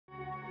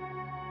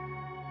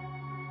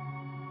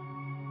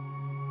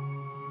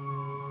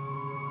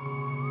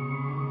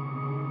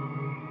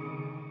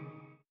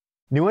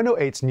Nuendo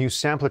 8's new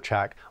sampler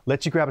track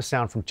lets you grab a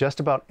sound from just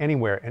about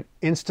anywhere and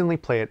instantly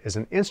play it as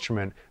an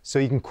instrument so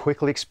you can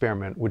quickly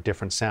experiment with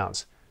different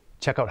sounds.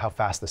 Check out how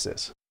fast this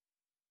is.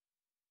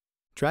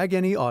 Drag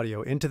any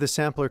audio into the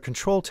Sampler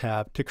Control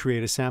tab to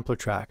create a sampler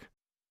track,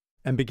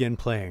 and begin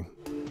playing.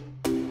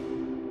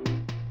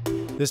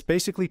 This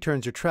basically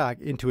turns your track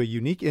into a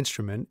unique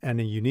instrument and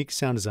a unique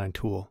sound design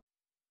tool.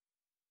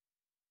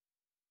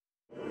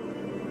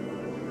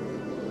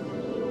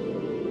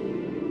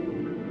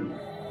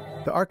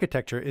 The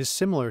architecture is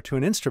similar to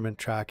an instrument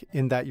track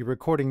in that you're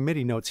recording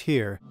MIDI notes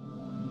here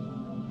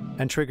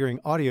and triggering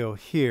audio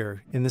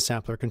here in the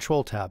Sampler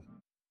Control tab.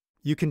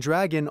 You can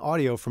drag in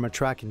audio from a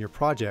track in your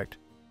project,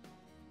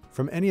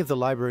 from any of the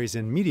libraries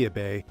in Media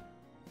Bay,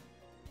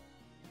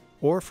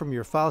 or from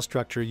your file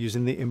structure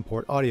using the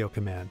Import Audio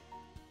command.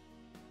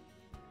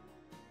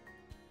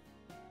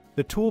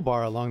 The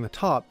toolbar along the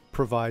top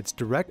provides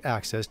direct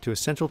access to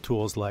essential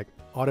tools like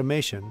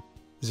automation,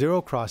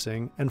 zero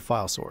crossing, and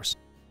file source.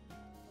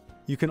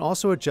 You can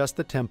also adjust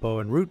the tempo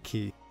and root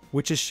key,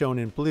 which is shown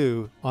in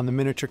blue on the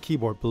miniature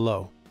keyboard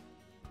below.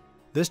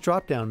 This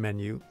drop-down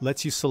menu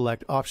lets you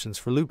select options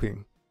for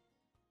looping.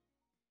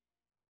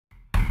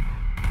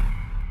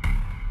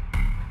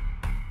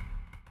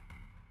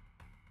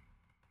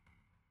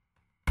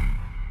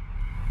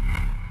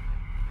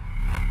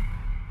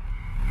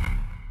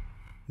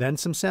 Then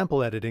some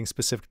sample editing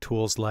specific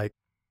tools like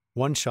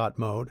one-shot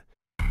mode,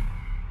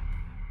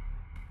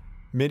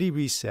 MIDI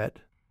reset,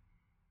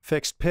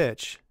 fixed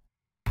pitch,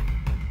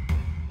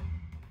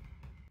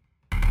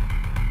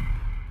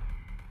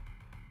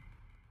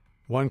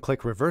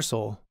 one-click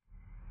reversal,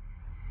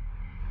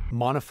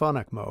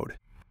 monophonic mode.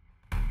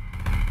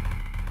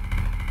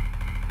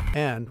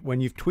 And when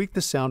you've tweaked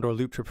the sound or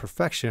loop to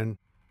perfection,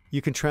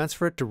 you can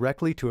transfer it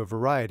directly to a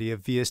variety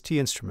of VST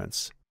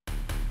instruments.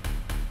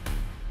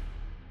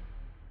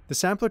 The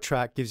sampler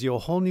track gives you a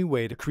whole new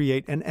way to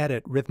create and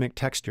edit rhythmic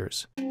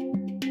textures.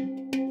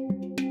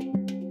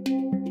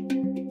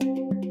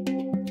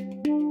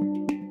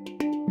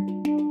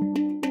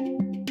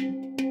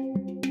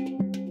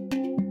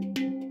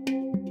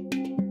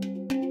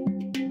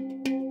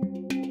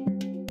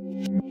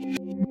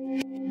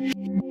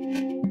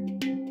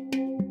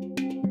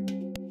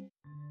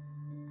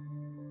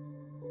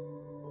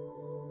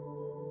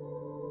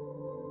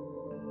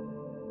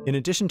 In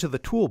addition to the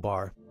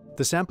toolbar,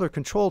 the Sampler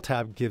Control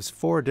tab gives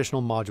 4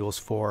 additional modules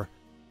for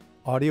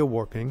audio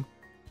warping,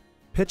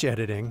 pitch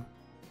editing,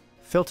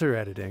 filter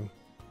editing,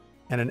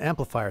 and an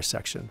amplifier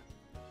section.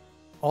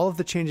 All of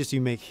the changes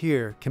you make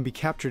here can be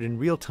captured in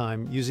real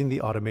time using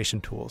the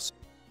automation tools.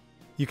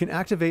 You can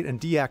activate and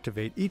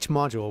deactivate each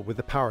module with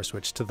the power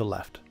switch to the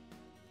left.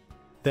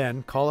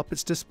 Then call up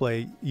its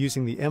display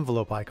using the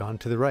envelope icon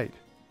to the right.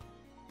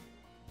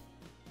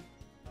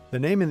 The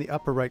name in the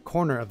upper right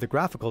corner of the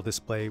graphical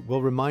display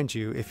will remind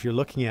you if you're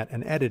looking at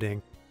an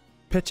editing,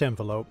 pitch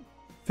envelope,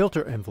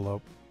 filter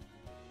envelope,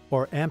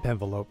 or amp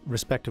envelope,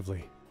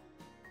 respectively.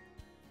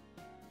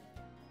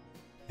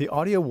 The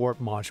Audio Warp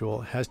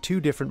module has 2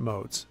 different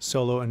modes,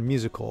 solo and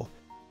musical,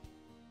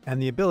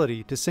 and the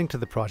ability to sync to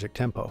the project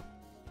tempo.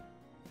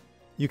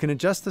 You can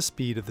adjust the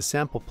speed of the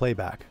sample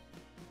playback,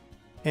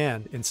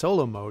 and in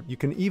solo mode, you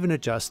can even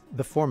adjust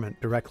the formant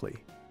directly.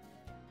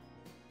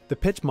 The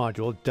pitch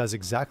module does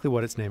exactly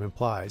what its name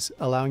implies,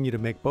 allowing you to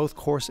make both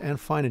coarse and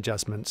fine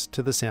adjustments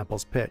to the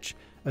sample's pitch,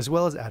 as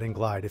well as adding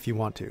glide if you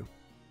want to.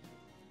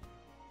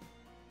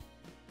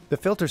 The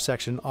filter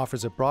section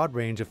offers a broad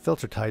range of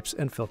filter types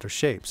and filter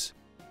shapes,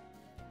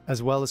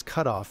 as well as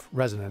cutoff,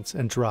 resonance,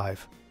 and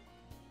drive.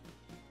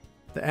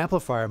 The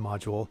amplifier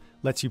module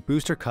lets you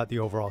boost or cut the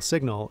overall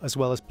signal, as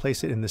well as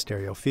place it in the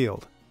stereo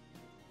field.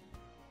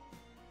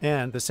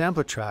 And the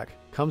sampler track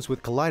comes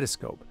with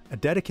Kaleidoscope, a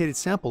dedicated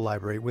sample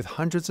library with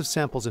hundreds of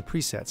samples and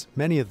presets,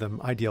 many of them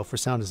ideal for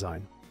sound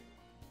design.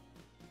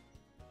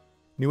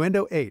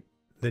 Nuendo 8,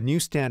 the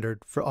new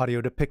standard for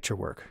audio-to-picture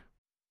work.